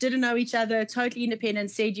 years, didn't know each other, totally independent,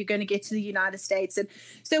 said you're going to get to the United States. And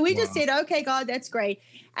so we just said, okay, God, that's great.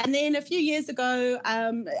 And then a few years ago,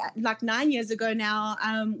 like 9 years ago now,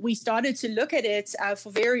 we started to look at it for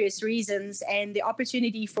various reasons. And the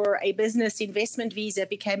opportunity for a business investment visa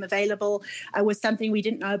became available, was something we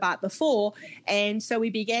didn't know about before. And so we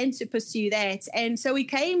began to pursue that. And so we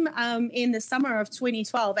came in the summer of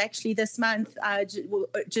 2012, actually this month,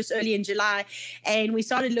 just early in July, and we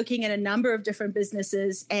started looking at a number of different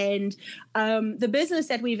businesses. And the business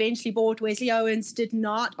that we eventually bought, Wesley Owens, did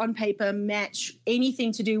not on paper match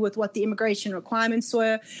anything to do with what the immigration requirements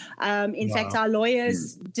were. In fact, our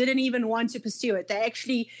lawyers didn't even want to pursue it.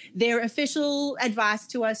 Their official advice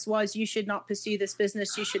to us was, you should not pursue this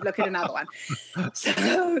business. You should look at another one.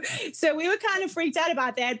 So we were kind of freaked out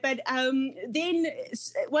about that. But then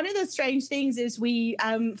one of the strange things is we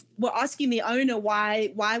were asking the owner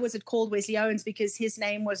why was it called Wesley Owens, because his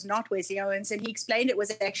name was not Wesley Owens. And he explained it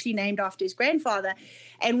was actually named after his grandfather.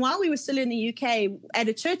 And while we were still in the UK, at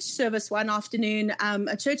a church service one afternoon,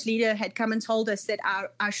 a church leader had come and told us that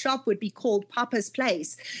our shop would be called Papa's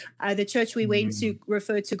Place. The church we went to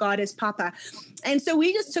referred to God as Papa. And so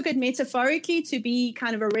we just took it metaphorically to be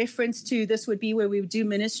kind of a reference to this would be where we would do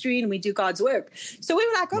ministry and we do God's work. So we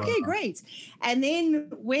were like, okay, great. And then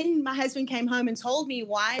when my husband came home and told me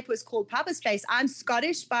why it was called Papa's Place, I'm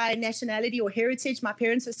Scottish by nationality or heritage. My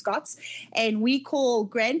parents are Scots, and we call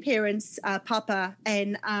grandparents Papa,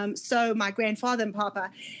 and so my grandfather and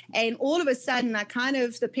Papa. And all of a sudden,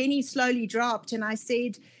 the penny slowly dropped, and I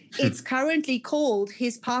said, It's currently called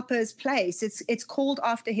his Papa's Place. It's called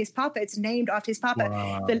after his Papa. It's named after his Papa.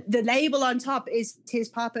 Wow. The label on top is his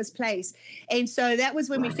Papa's Place. And so that was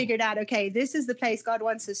when we figured out, okay, this is the place God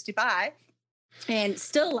wants us to buy. And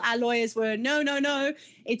still our lawyers were, no.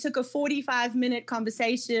 It took a 45-minute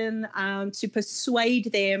conversation to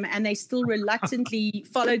persuade them, and they still reluctantly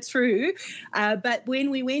followed through. But when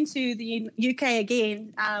we went to the UK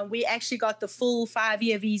again, we actually got the full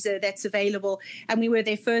 5-year visa that's available, and we were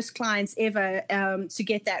their first clients ever to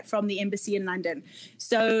get that from the embassy in London.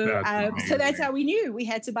 So that's how we knew we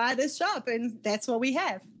had to buy this shop, and that's what we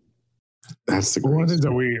have. That's the one thing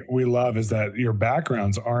that we love is that your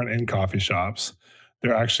backgrounds aren't in coffee shops.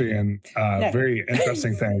 They're actually in very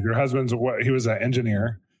interesting things. Your husband's he was an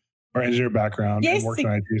engineer background and worked in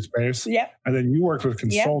IT space. Yeah. And then you worked with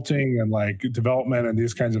consulting and like development and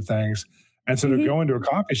these kinds of things. And so to go into a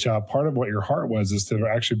coffee shop, part of what your heart was is to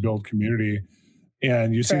actually build community.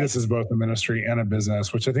 And you see this as both a ministry and a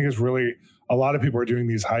business, which I think is really, a lot of people are doing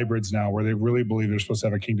these hybrids now where they really believe they're supposed to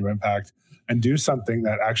have a kingdom impact and do something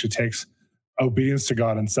that actually takes obedience to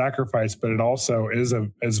God and sacrifice, but it also is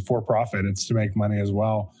for profit. It's to make money as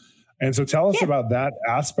well. And so tell us about that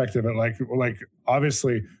aspect of it. Like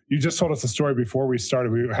obviously you just told us a story before we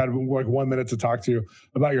started. We had like 1 minute to talk to you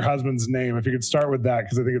about your husband's name. If you could start with that,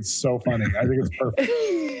 because I think it's so funny. I think it's perfect.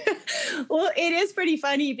 Well, it is pretty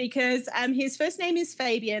funny because his first name is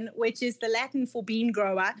Fabian, which is the Latin for bean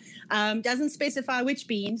grower. Doesn't specify which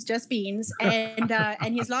beans, just beans.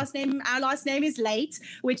 And his last name, our last name is Late,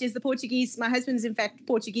 which is the Portuguese. My husband's in fact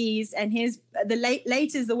Portuguese, and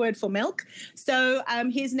late is the word for milk. So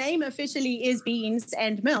his name officially is Beans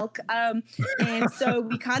and Milk. And so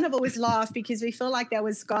we kind of always laugh because we feel like that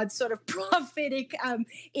was God's sort of prophetic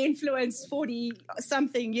influence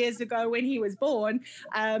 40-something years ago when he was born.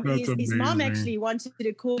 His mom actually wanted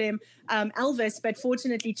to call him Elvis, but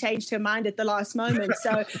fortunately changed her mind at the last moment.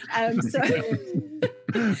 So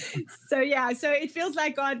it feels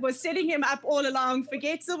like God was setting him up all along.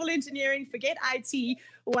 Forget civil engineering, forget IT.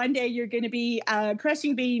 One day you're going to be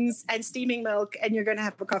crushing beans and steaming milk, and you're going to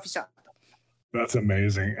have a coffee shop. That's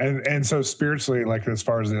amazing. And so spiritually, like as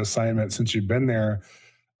far as the assignment, since you've been there,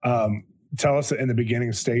 tell us in the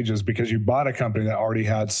beginning stages, because you bought a company that already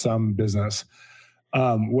had some business.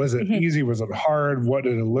 Was it easy? Was it hard? What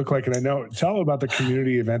did it look like? And tell about the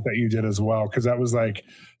community event that you did as well, because that was like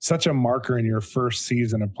such a marker in your first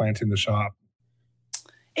season of planting the shop.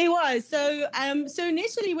 It was. So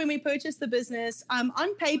initially when we purchased the business,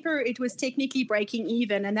 on paper, it was technically breaking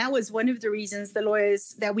even. And that was one of the reasons the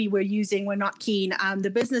lawyers that we were using were not keen. The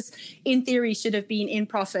business, in theory, should have been in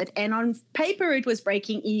profit. And on paper, it was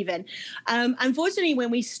breaking even. Unfortunately, when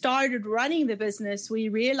we started running the business, we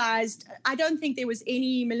realized, I don't think there was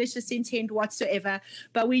any malicious intent whatsoever,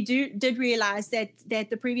 but we did realize that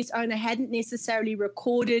the previous owner hadn't necessarily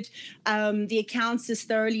recorded the accounts as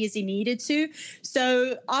thoroughly as he needed to.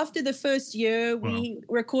 So after the first year, we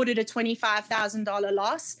recorded a $25,000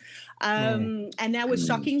 loss. And that was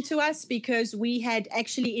shocking to us because we had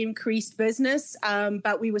actually increased business,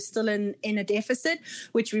 but we were still in a deficit,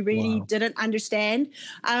 which we really didn't understand.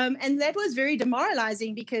 And that was very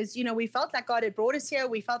demoralizing because, we felt like God had brought us here.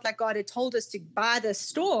 We felt like God had told us to buy the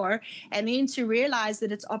store, and then to realize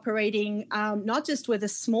that it's operating not just with a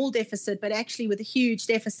small deficit, but actually with a huge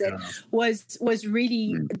deficit was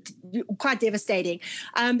really quite devastating.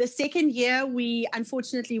 The second year, we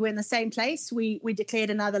unfortunately were in the same place. We declared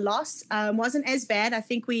another loss. Wasn't as bad. I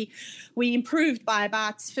think we improved by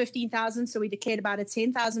about 15,000, so we declared about a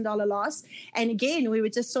 $10,000 loss. And again, we were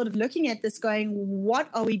just sort of looking at this, going, "What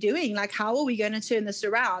are we doing? Like, how are we going to turn this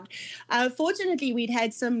around?" Fortunately, we'd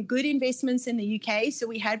had some good investments in the UK, so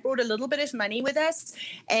we had brought a little bit of money with us,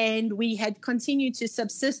 and we had continued to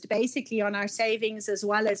subsist basically on our savings as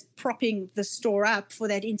well as propping the store up for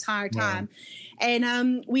that entire time.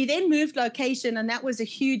 And we then moved location, and that was a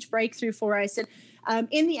huge breakthrough for us. And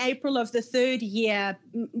in the April of the third year,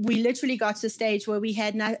 we literally got to a stage where we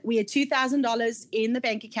had $2,000 in the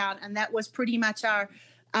bank account, and that was pretty much our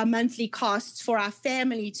monthly costs for our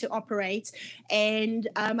family to operate. And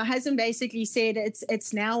my husband basically said,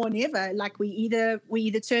 it's now or never. Like we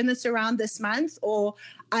either turn this around this month, or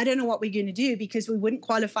I don't know what we're going to do, because we wouldn't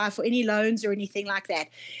qualify for any loans or anything like that.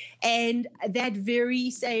 And that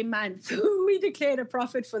very same month, we declared a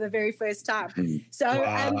profit for the very first time. So,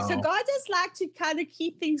 so God does like to kind of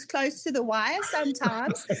keep things close to the wire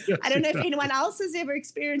sometimes. I don't know if anyone else has ever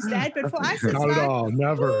experienced that, but for us, it's not like, at all,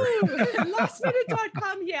 never.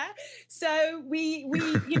 lastminute.com here. So we,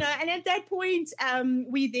 and at that point,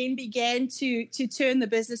 we then began to turn the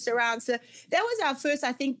business around. So that was our first,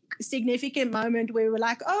 I think, significant moment where we were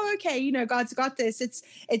like, oh, okay, God's got this.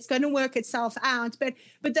 It's going to work itself out. But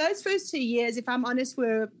those first 2 years, if I'm honest,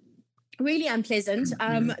 were really unpleasant.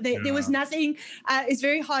 There was nothing. It's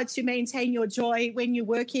very hard to maintain your joy when you're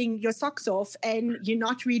working your socks off and you're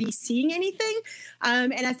not really seeing anything.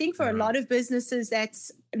 And I think for a lot of businesses,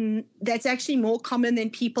 that's actually more common than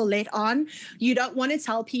people let on. You don't want to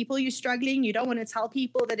tell people you're struggling. You don't want to tell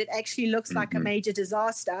people that it actually looks like a major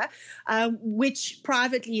disaster, which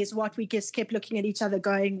privately is what we just kept looking at each other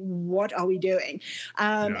going, what are we doing?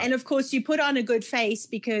 And of course, you put on a good face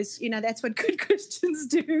because, that's what good Christians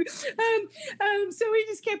do. So we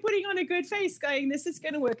just kept putting on a good face going, this is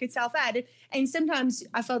going to work itself out. And sometimes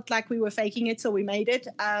I felt like we were faking it till we made it.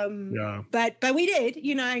 But we did,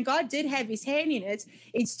 and God did have his hand in it.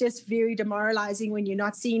 It's just very demoralizing when you're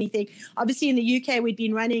not seeing anything. Obviously, in the UK, we'd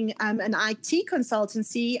been running an IT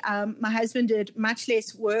consultancy. My husband did much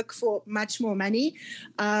less work for much more money.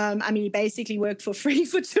 He basically worked for free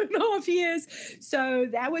for 2.5 years. So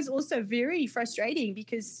that was also very frustrating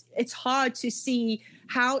because it's hard to see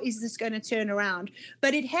how is this going to turn around.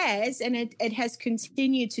 But it has, and it has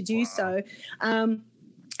continued to do so.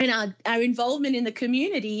 And our involvement in the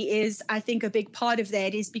community is, I think, a big part of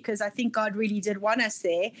that is because I think God really did want us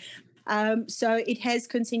there. So it has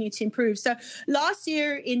continued to improve. So last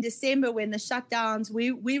year in December, when the shutdowns,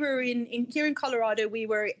 we were here in Colorado, we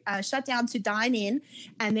were shut down to dine in,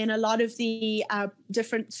 and then a lot of the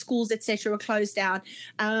different schools, etc., were closed down.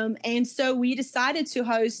 And so we decided to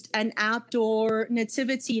host an outdoor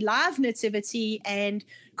live nativity and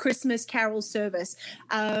Christmas carol service,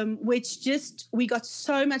 which we got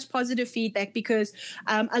so much positive feedback because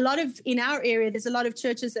in our area, there's a lot of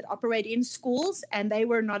churches that operate in schools and they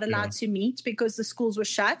were not allowed to meet because the schools were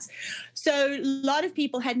shut. So a lot of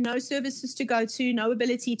people had no services to go to, no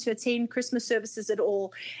ability to attend Christmas services at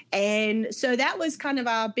all. And so that was kind of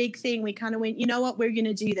our big thing. We kind of went, you know what, we're going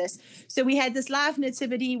to do this. So we had this live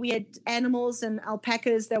nativity. We had animals and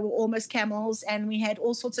alpacas that were almost camels, and we had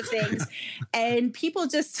all sorts of things. And people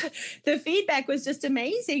the feedback was just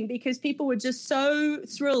amazing because people were just so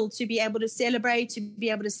thrilled to be able to celebrate, to be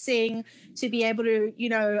able to sing, to be able to,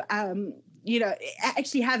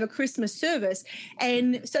 actually have a Christmas service.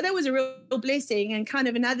 And so that was a real blessing. And kind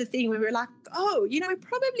of another thing, we were like, oh, we're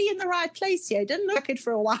probably in the right place here. It didn't look like it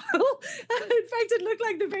for a while. In fact, it looked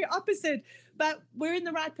like the very opposite. But we're in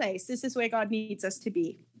the right place. This is where God needs us to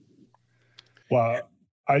be. Well,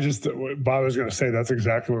 Bob was going to say that's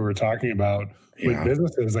exactly what we're talking about with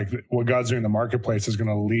businesses. Like what God's doing in the marketplace is going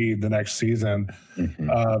to lead the next season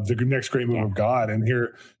of the next great move of God. And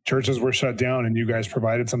here, churches were shut down, and you guys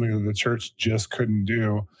provided something that the church just couldn't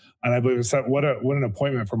do. And I believe it's that what an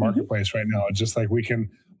appointment for marketplace right now. It's just like we can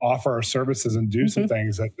offer our services and do some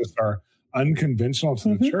things that just are unconventional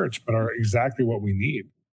to the church, but are exactly what we need.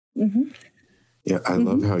 Yeah, I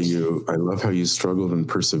love how you struggled and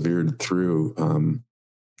persevered through.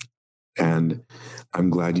 And I'm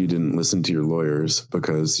glad you didn't listen to your lawyers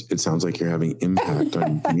because it sounds like you're having impact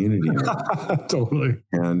on the community now. Totally.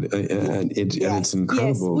 And it's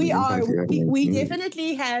incredible. Yes, we are. We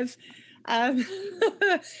definitely have.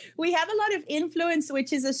 We have a lot of influence,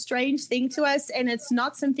 which is a strange thing to us, and it's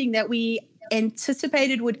not something that we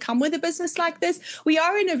anticipated would come with a business like this. We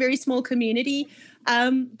are in a very small community.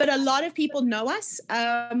 But a lot of people know us,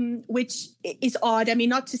 which is odd. I mean,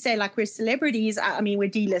 not to say like we're celebrities. I mean, we're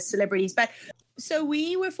D-list celebrities. But so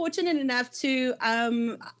we were fortunate enough to,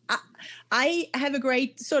 I have a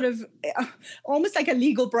great sort of almost like a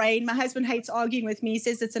legal brain. My husband hates arguing with me. He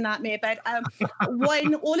says it's a nightmare. But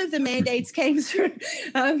when all of the mandates came through,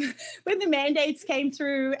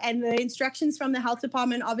 and the instructions from the health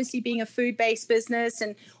department, obviously being a food-based business,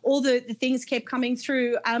 and all the things kept coming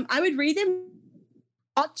through, I would read them.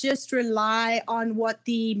 Not just rely on what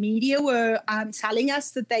the media were telling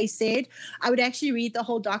us that they said. I would actually read the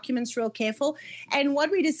whole documents real careful. And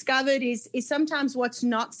what we discovered is sometimes what's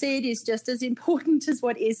not said is just as important as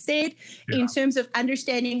what is said in terms of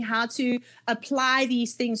understanding how to apply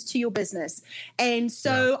these things to your business. And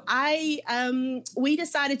so we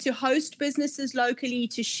decided to host businesses locally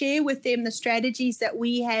to share with them the strategies that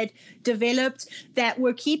we had developed that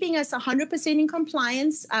were keeping us 100% in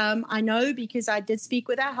compliance. I know because I did speak speak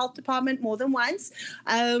with our health department more than once,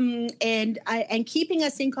 and keeping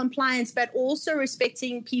us in compliance, but also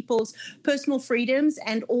respecting people's personal freedoms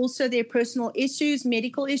and also their personal issues,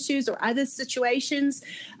 medical issues or other situations,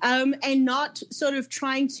 and not sort of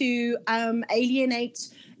trying to alienate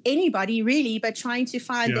anybody really, but trying to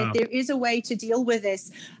find that there is a way to deal with this.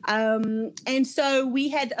 And so we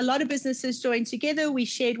had a lot of businesses join together. We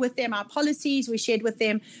shared with them our policies. We shared with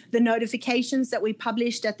them the notifications that we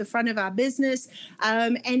published at the front of our business.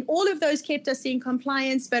 And all of those kept us in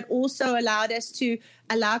compliance, but also allowed us to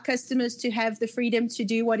allow customers to have the freedom to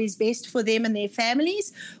do what is best for them and their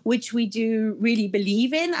families, which we do really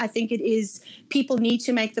believe in. I think it is, people need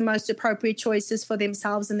to make the most appropriate choices for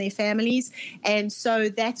themselves and their families. And so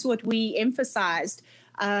that's what we emphasized.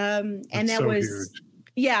 And that so was,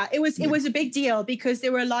 huge. It was a big deal because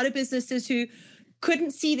there were a lot of businesses who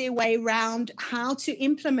couldn't see their way around how to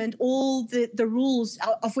implement all the rules,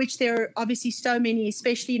 of which there are obviously so many,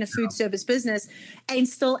 especially in a food service business, and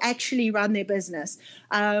still actually run their business.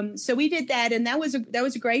 So we did that, and that was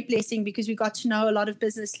a great blessing because we got to know a lot of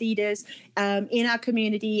business leaders in our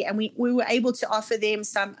community, and we were able to offer them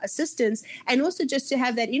some assistance, and also just to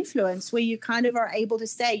have that influence where you kind of are able to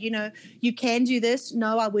say, you can do this.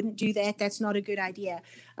 No, I wouldn't do that. That's not a good idea.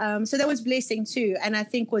 So that was blessing too, and I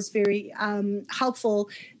think was very helpful,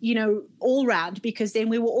 all round, because then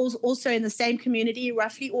we were also in the same community,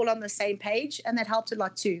 roughly all on the same page, and that helped a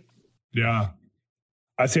lot too. Yeah.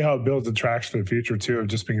 I see how it builds a traction for the future too, of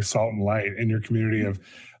just being salt and light in your community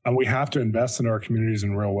and we have to invest in our communities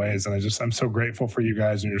in real ways. And I'm so grateful for you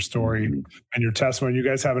guys and your story and your testimony. You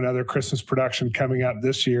guys have another Christmas production coming up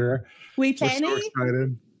this year. We're planning. So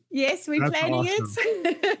excited. Yes, we're That's planning awesome.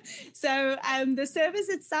 it. So the service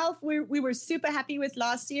itself, we were super happy with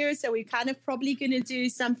last year. So we're kind of probably going to do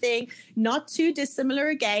something not too dissimilar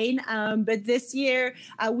again. But this year,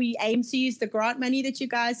 we aim to use the grant money that you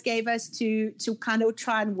guys gave us to kind of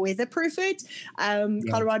try and weatherproof it.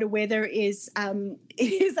 Colorado weather is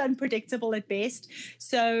unpredictable at best.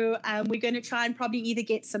 So we're going to try and probably either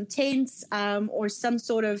get some tents or some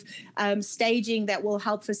sort of staging that will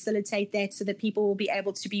help facilitate that so that people will be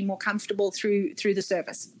able to be more comfortable through the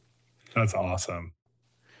service. That's awesome.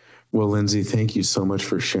 Well, Lindsay, thank you so much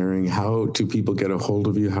for sharing. How do people get a hold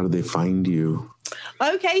of you? How do they find you?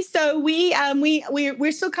 Okay, so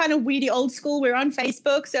we're still kind of really old school. We're on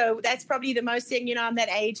Facebook, so that's probably the most thing. I'm that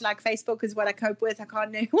age. Like Facebook is what I cope with. I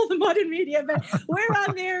can't know all the modern media, but we're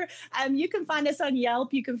on there. You can find us on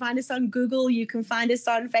Yelp. You can find us on Google. You can find us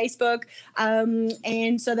on Facebook.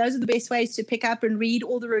 And so those are the best ways to pick up and read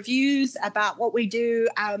all the reviews about what we do.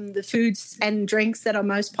 The foods and drinks that are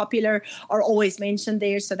most popular are always mentioned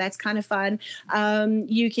there, so that's kind of fun.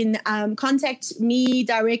 You can contact me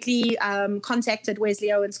directly. Contact at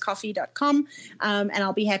wesleyowenscoffee.com, and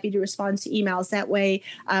I'll be happy to respond to emails that way.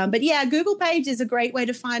 But yeah, Google page is a great way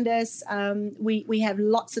to find us. We have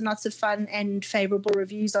lots and lots of fun and favorable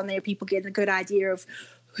reviews on there. People get a good idea of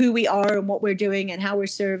who we are and what we're doing and how we're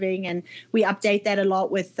serving, and we update that a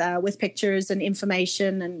lot with pictures and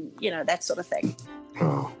information and that sort of thing.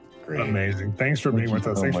 Oh, great! Amazing! Thanks for being with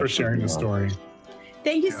us. Thanks for sharing the story.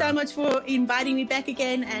 Thank you so much for inviting me back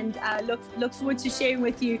again, and look forward to sharing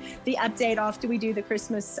with you the update after we do the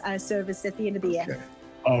Christmas service at the end of the year. Okay.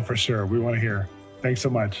 Oh, for sure. We want to hear. Thanks so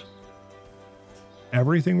much.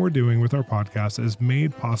 Everything we're doing with our podcast is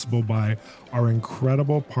made possible by our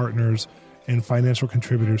incredible partners and financial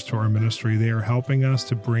contributors to our ministry. They are helping us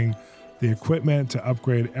to bring the equipment, to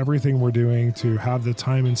upgrade everything we're doing, to have the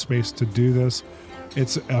time and space to do this.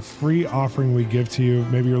 It's a free offering we give to you.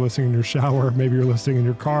 Maybe you're listening in your shower. Maybe you're listening in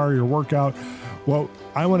your car, your workout. Well,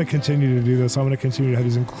 I want to continue to do this. I want to continue to have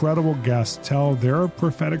these incredible guests tell their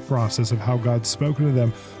prophetic process of how God's spoken to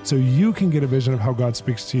them so you can get a vision of how God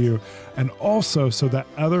speaks to you. And also so that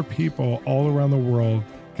other people all around the world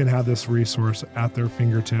can have this resource at their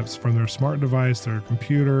fingertips from their smart device, their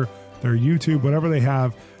computer, their YouTube, whatever they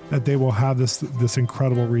have, that they will have this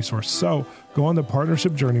incredible resource. So go on the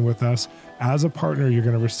partnership journey with us. As a partner, you're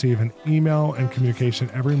going to receive an email and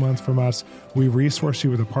communication every month from us. We resource you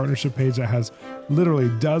with a partnership page that has literally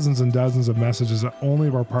dozens and dozens of messages that only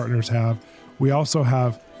of our partners have. We also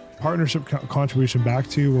have partnership contribution back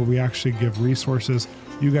to you where we actually give resources.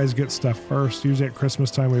 You guys get stuff first. Usually at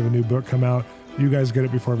Christmas time, we have a new book come out. You guys get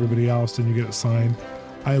it before everybody else, and you get it signed.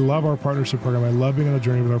 I love our partnership program. I love being on a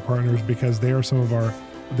journey with our partners because they are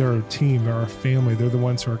they're our team, they're our family. They're the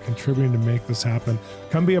ones who are contributing to make this happen.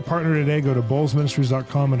 Come be a partner today. Go to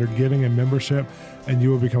bolzministries.com under giving and membership, and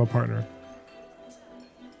you will become a partner.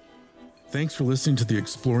 Thanks for listening to the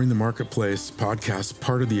Exploring the Marketplace podcast,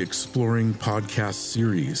 part of the Exploring podcast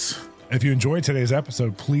series. If you enjoyed today's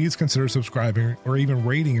episode, please consider subscribing or even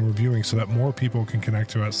rating and reviewing so that more people can connect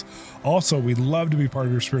to us. Also, we'd love to be part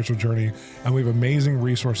of your spiritual journey, and we have amazing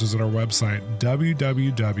resources at our website,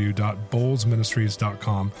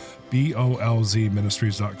 www.bolzministries.com, BOLZ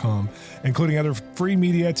including other free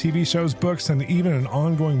media, TV shows, books, and even an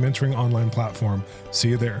ongoing mentoring online platform. See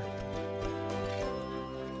you there.